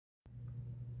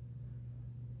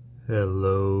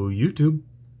Hello YouTube,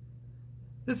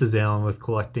 this is Alan with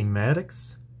Collecting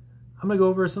Maddox. I'm going to go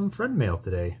over some friend mail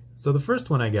today. So the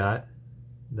first one I got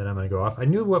that I'm going to go off, I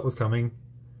knew what was coming.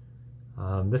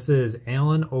 This is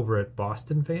Alan over at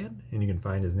Boston Fan, and you can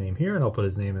find his name here, and I'll put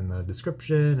his name in the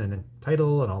description and in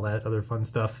title and all that other fun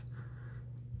stuff.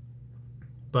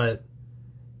 But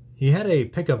he had a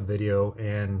pickup video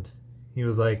and he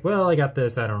was like, well, I got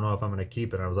this, I don't know if I'm going to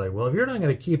keep it. I was like, well, if you're not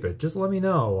going to keep it, just let me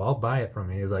know. I'll buy it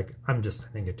from you. He's like, I'm just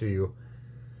sending it to you.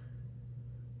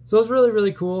 So it's really,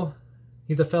 really cool.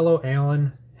 He's a fellow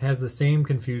Alan, has the same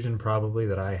confusion probably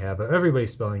that I have.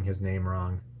 Everybody's spelling his name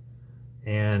wrong.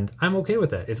 And I'm okay with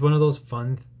that. It's one of those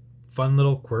fun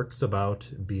little quirks about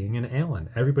being an Alan.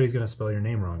 Everybody's going to spell your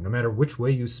name wrong. No matter which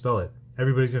way you spell it,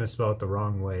 everybody's going to spell it the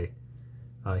wrong way.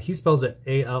 He spells it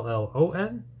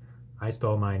A-L-L-O-N. I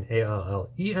spell mine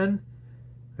A-L-L-E-N.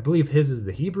 I believe his is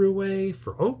the Hebrew way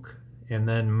for oak, and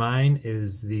then mine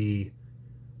is the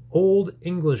Old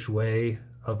English way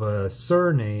of a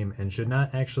surname and should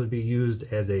not actually be used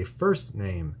as a first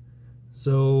name.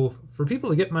 So for people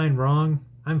to get mine wrong,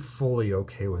 I'm fully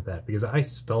okay with that because I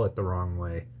spell it the wrong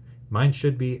way. Mine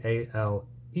should be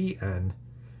A-L-E-N,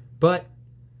 but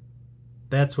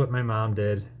that's what my mom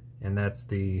did, and that's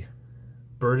the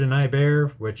burden I bear,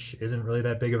 which isn't really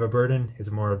that big of a burden. It's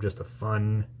more of just a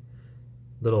fun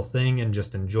little thing and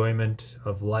just enjoyment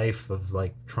of life, of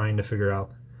like trying to figure out,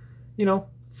 you know,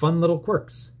 fun little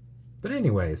quirks. But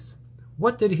anyways,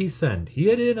 what did he send? He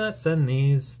did not send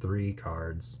these 3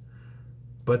 cards,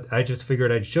 but I just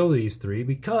figured I'd show these 3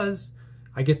 because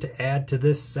I get to add to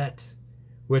this set,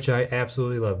 which I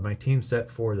absolutely love. My team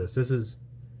set for this. This is,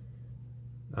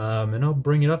 and I'll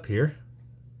bring it up here.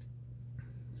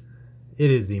 It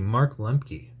is the Mark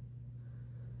Lemke.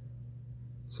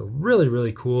 So really,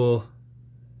 really cool.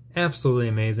 Absolutely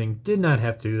amazing. Did not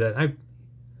have to do that. I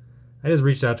just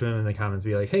reached out to him in the comments,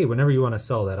 be like, hey, whenever you want to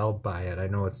sell that, I'll buy it. I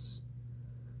know it's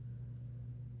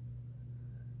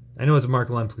Mark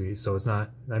Lemke, so it's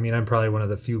not, I mean, I'm probably one of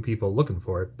the few people looking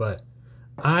for it, but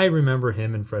I remember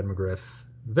him and Fred McGriff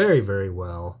very, very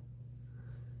well.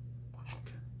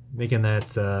 Making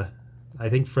that, I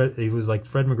think he was like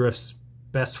Fred McGriff's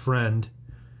best friend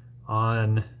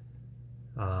on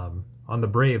the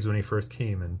Braves when he first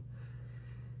came, and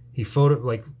he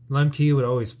Lemke would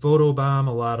always photobomb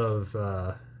a lot of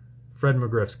Fred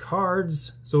McGriff's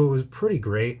cards, so it was pretty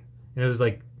great. And it was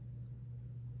like,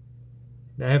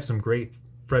 I have some great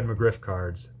Fred McGriff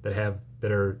cards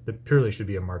that purely should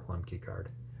be a Mark Lemke card.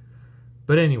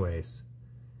 But anyways,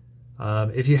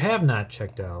 if you have not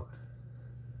checked out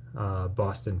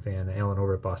Boston Fan, Alan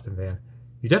over at Boston Fan,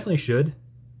 you definitely should.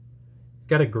 He's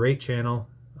got a great channel.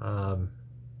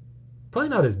 Probably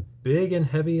not as big and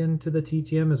heavy into the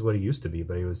TTM as what he used to be,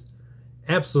 but he was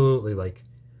absolutely like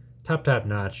top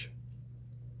notch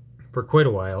for quite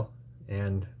a while.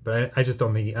 But I just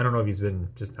don't think, I don't know if he's been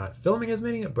just not filming as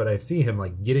many, but I see him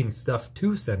like getting stuff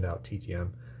to send out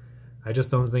TTM. I just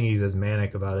don't think he's as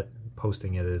manic about it,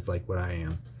 posting it as like what I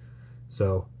am.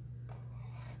 So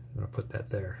I'm gonna put that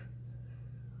there.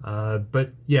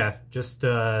 But yeah, just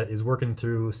is working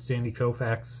through Sandy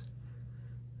Koufax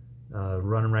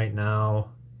run right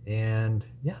now, and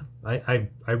yeah, I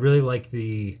really like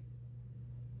the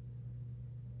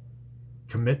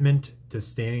commitment to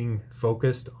staying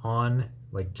focused on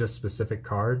like just specific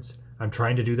cards. I'm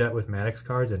trying to do that with Maddox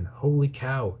cards, and holy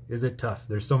cow, is it tough.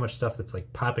 There's so much stuff that's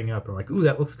like popping up, and I'm like, ooh,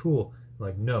 that looks cool. I'm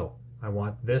like, no, I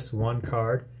want this one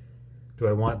card. Do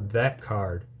I want that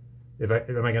card? Am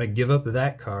I going to give up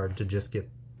that card to just get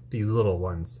these little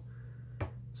ones?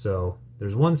 So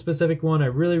there's one specific one I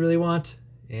really, really want,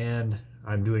 and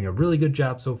I'm doing a really good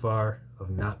job so far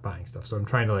of not buying stuff. So I'm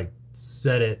trying to like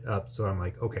set it up so I'm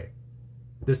like, okay,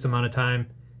 this amount of time,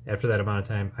 after that amount of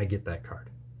time, I get that card.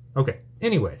 Okay,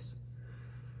 anyways.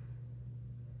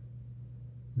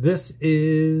 This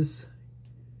is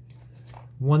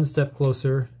one step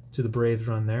closer to the Braves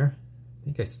run there. I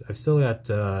think I've still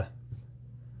got...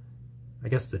 I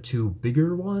guess the 2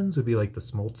 bigger ones would be like the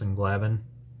Smoltz and Glavine,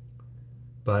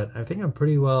 but I think I'm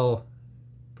pretty well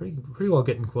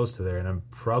getting close to there, and I'm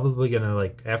probably gonna,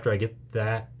 like, after I get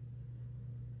that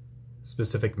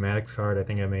specific Maddox card, I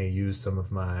think I may use some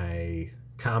of my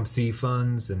ComC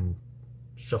funds and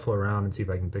shuffle around and see if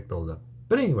I can pick those up.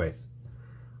 But anyways,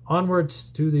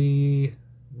 onwards to the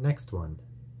next one.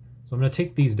 So I'm gonna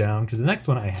take these down because the next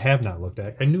one I have not looked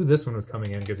at. I knew this one was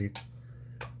coming in because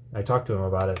I talked to him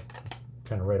about it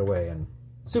kind of right away, and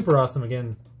super awesome.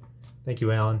 Again, thank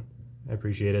you, Alan. I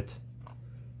appreciate it.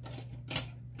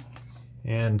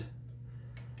 And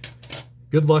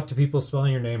good luck to people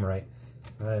spelling your name right.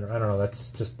 I don't know, that's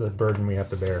just the burden we have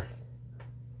to bear.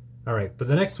 All right, but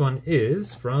the next one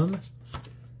is from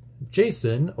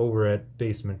Jason over at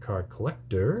Basement Card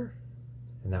Collector.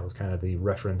 And that was kind of the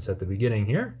reference at the beginning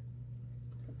here.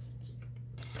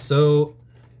 So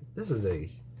this is a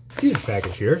huge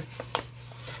package here.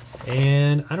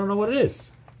 And I don't know what it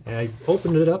is. And I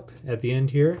opened it up at the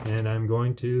end here, and I'm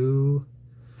going to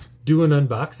do an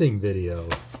unboxing video.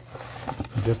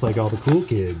 Just like all the cool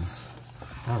kids.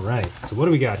 All right, so what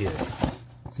do we got here?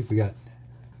 Let's see if we got,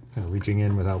 kind of reaching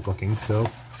in without looking. So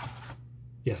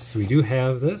yes, we do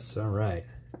have this. All right.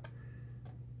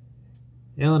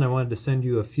 Alan, I wanted to send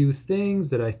you a few things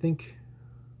that I think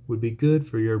would be good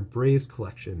for your Braves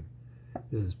collection.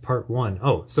 This is part 1.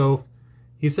 Oh, so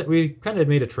he said we kind of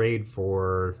made a trade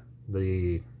for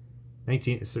the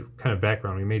it's kind of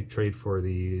background. We made a trade for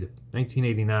the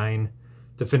 1989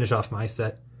 to finish off my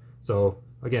set. So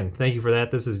again, thank you for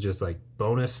that. This is just like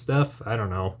bonus stuff. I don't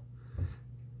know.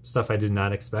 Stuff I did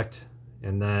not expect.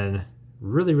 And then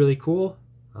really, really cool.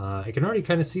 I can already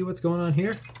kind of see what's going on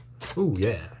here. Ooh,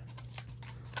 yeah.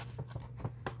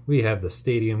 We have the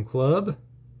Stadium Club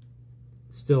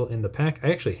still in the pack.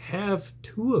 I actually have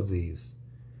 2 of these,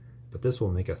 but this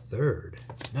will make a 3rd.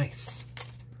 Nice.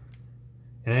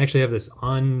 And I actually have this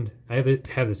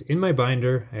have this in my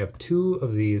binder. I have 2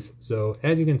 of these. So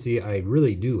as you can see, I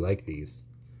really do like these.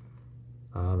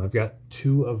 I've got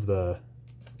 2 of the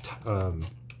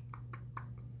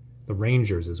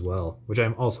Rangers as well, which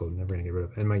I'm also never going to get rid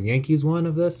of. And my Yankees one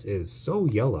of this is so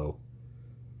yellow.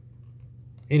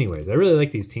 Anyways, I really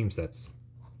like these team sets.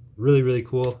 Really, really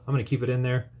cool. I'm going to keep it in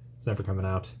there. It's never coming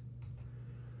out.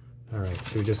 All right,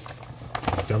 should we just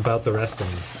dump out the rest and...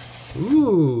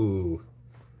 Ooh!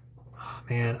 Oh,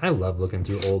 man, I love looking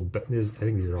through old... I think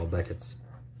these are all Beckett's.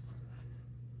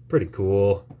 Pretty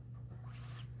cool.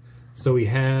 So we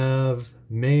have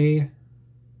May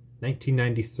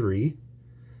 1993.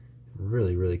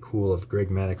 Really, really cool of Greg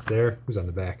Maddux there. Who's on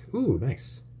the back? Ooh,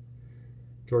 nice.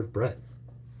 George Brett.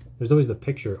 There's always the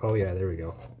picture. Oh, yeah, there we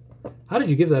go. How did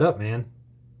you give that up, man?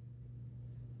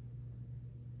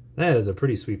 That is a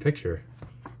pretty sweet picture.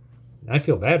 I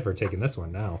feel bad for taking this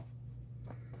one now.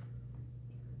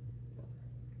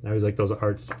 I always like those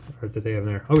art that they have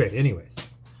there. Okay, anyways.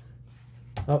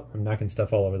 Oh, I'm knocking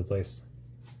stuff all over the place.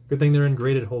 Good thing they're in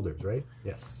graded holders, right?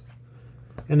 Yes.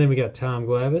 And then we got Tom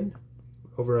Glavine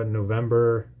over on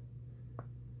November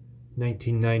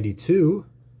 1992.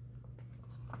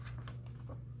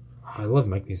 I love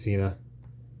Mike Mussina.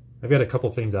 I've got a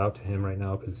couple things out to him right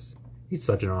now because he's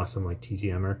such an awesome like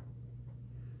TTMer.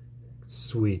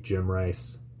 Sweet Jim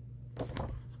Rice.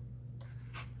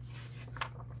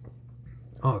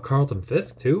 Oh, Carlton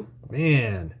Fisk too?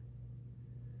 Man.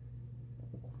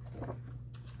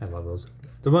 I love those.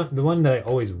 The one that I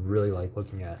always really like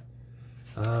looking at.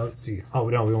 Let's see. Oh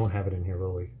no, we won't have it in here,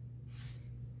 will we?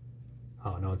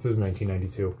 Oh no, it says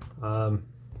 1992.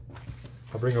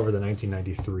 I'll bring over the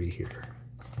 1993 here.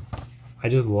 I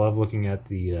just love looking at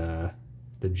the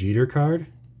Jeter card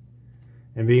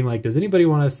and being like, does anybody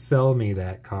want to sell me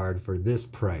that card for this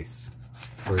price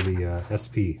for the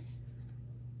SP?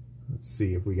 Let's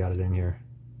see if we got it in here.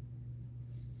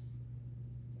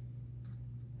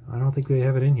 I don't think we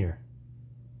have it in here.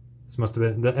 This must have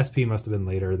been, the SP must have been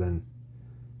later than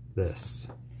this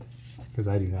because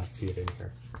I do not see it in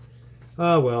here.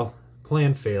 Oh well,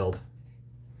 plan failed.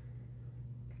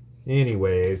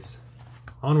 Anyways,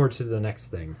 onward to the next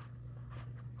thing.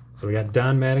 So we got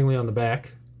Don Mattingly on the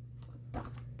back.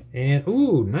 And,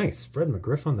 ooh, nice. Fred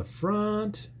McGriff on the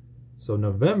front. So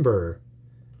November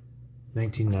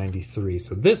 1993.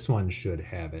 So this one should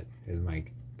have it, is my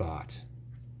thought.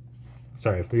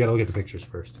 Sorry, we gotta look at the pictures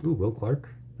first. Ooh, Will Clark.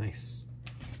 Nice.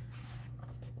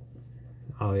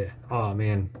 Oh, yeah. Oh,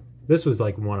 man. This was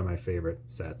like one of my favorite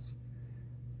sets.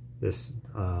 This,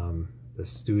 the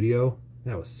studio.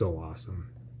 That was so awesome.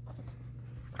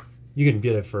 You can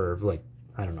get it for like,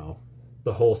 I don't know,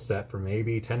 the whole set for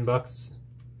maybe 10 bucks.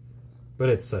 But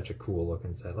it's such a cool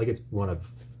looking set. Like it's one of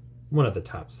the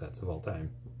top sets of all time.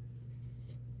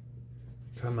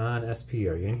 Come on, SP,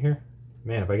 are you in here?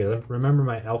 Man, if I could remember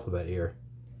my alphabet here.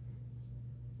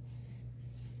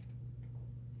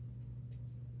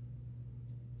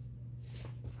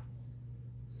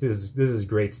 This is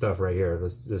great stuff right here.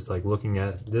 This like looking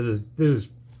at this is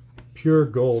pure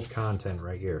gold content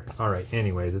right here. All right.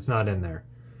 Anyways, it's not in there.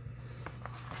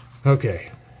 Okay,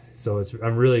 so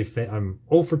I'm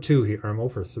 0 for 2 here. Or I'm 0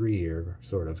 for 3 here,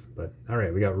 sort of. But all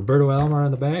right, we got Roberto Alomar on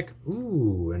the back.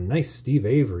 Ooh, and nice Steve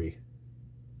Avery.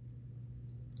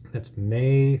 That's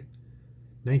May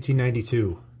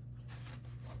 1992.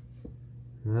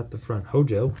 And at the front,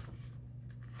 Hojo.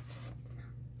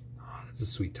 Oh, that's a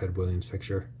sweet Ted Williams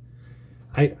picture.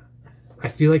 I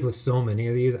feel like with so many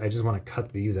of these, I just want to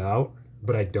cut these out,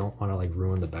 but I don't want to like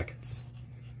ruin the Beckett's.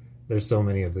 There's so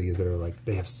many of these that are like,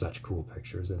 they have such cool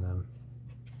pictures in them.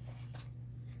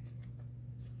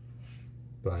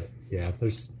 But yeah,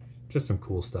 there's just some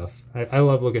cool stuff. I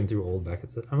love looking through old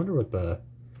Beckett's. I wonder what the,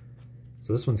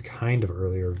 so this one's kind of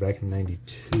earlier, back in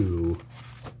 92.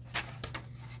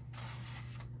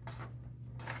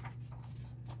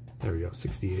 There we go,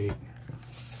 68.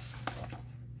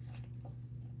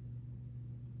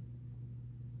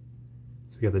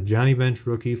 So we got the Johnny Bench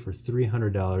rookie for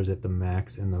 $300 at the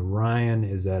max, and the Ryan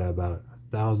is at about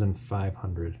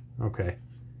 1,500. Okay.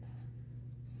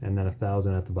 And then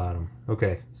 1,000 at the bottom.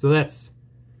 Okay, so that's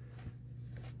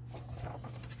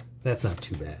not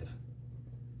too bad.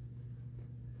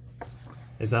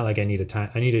 It's not like I need a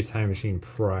time machine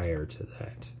prior to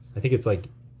that. I think it's like,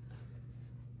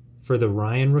 for the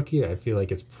Ryan rookie, I feel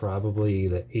like it's probably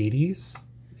the 80s,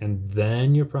 and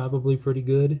then you're probably pretty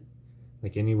good.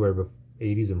 Like anywhere but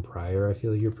 80s and prior, I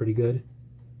feel like you're pretty good.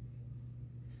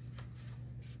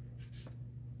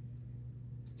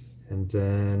 And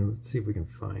then let's see if we can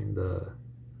find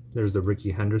there's the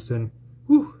Rickey Henderson.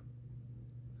 Whew.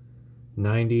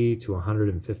 $90 to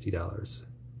 $150.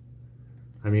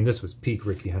 I mean, this was peak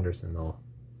Rickey Henderson though.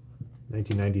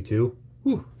 1992.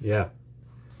 Whew, yeah.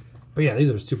 But yeah, these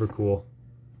are super cool.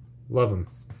 Love them.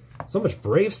 So much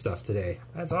Brave stuff today.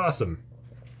 That's awesome.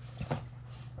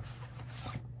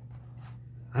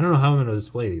 I don't know how I'm going to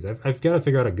display these. I've got to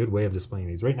figure out a good way of displaying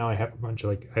these. Right now I have a bunch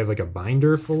of I have like a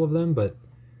binder full of them, but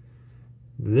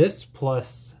this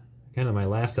plus kind of my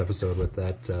last episode with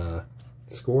that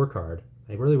scorecard,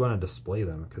 I really want to display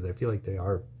them because I feel like they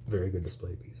are very good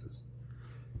display pieces.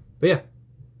 But yeah,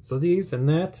 so these and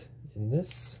that and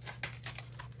this.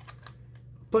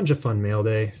 Bunch of fun mail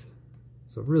day.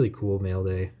 So really cool mail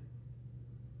day.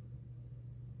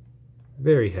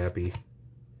 Very happy.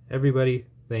 Everybody,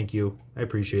 thank you. I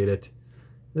appreciate it.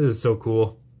 This is so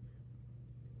cool.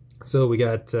 So we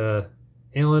got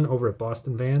Alan over at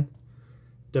Boston Van.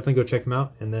 Definitely go check him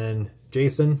out. And then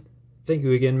Jason, thank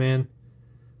you again, man.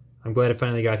 I'm glad it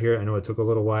finally got here. I know it took a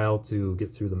little while to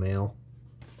get through the mail,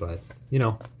 but you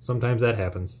know, sometimes that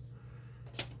happens.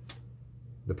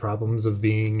 The problems of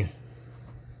going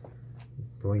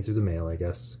through the mail, I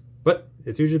guess. But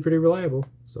it's usually pretty reliable.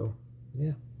 So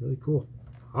yeah, really cool.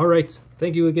 All right.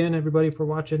 Thank you again, everybody, for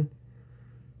watching.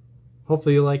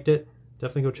 Hopefully you liked it.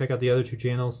 Definitely go check out the other two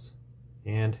channels.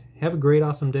 And have a great,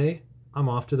 awesome day. I'm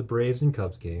off to the Braves and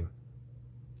Cubs game.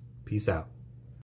 Peace out.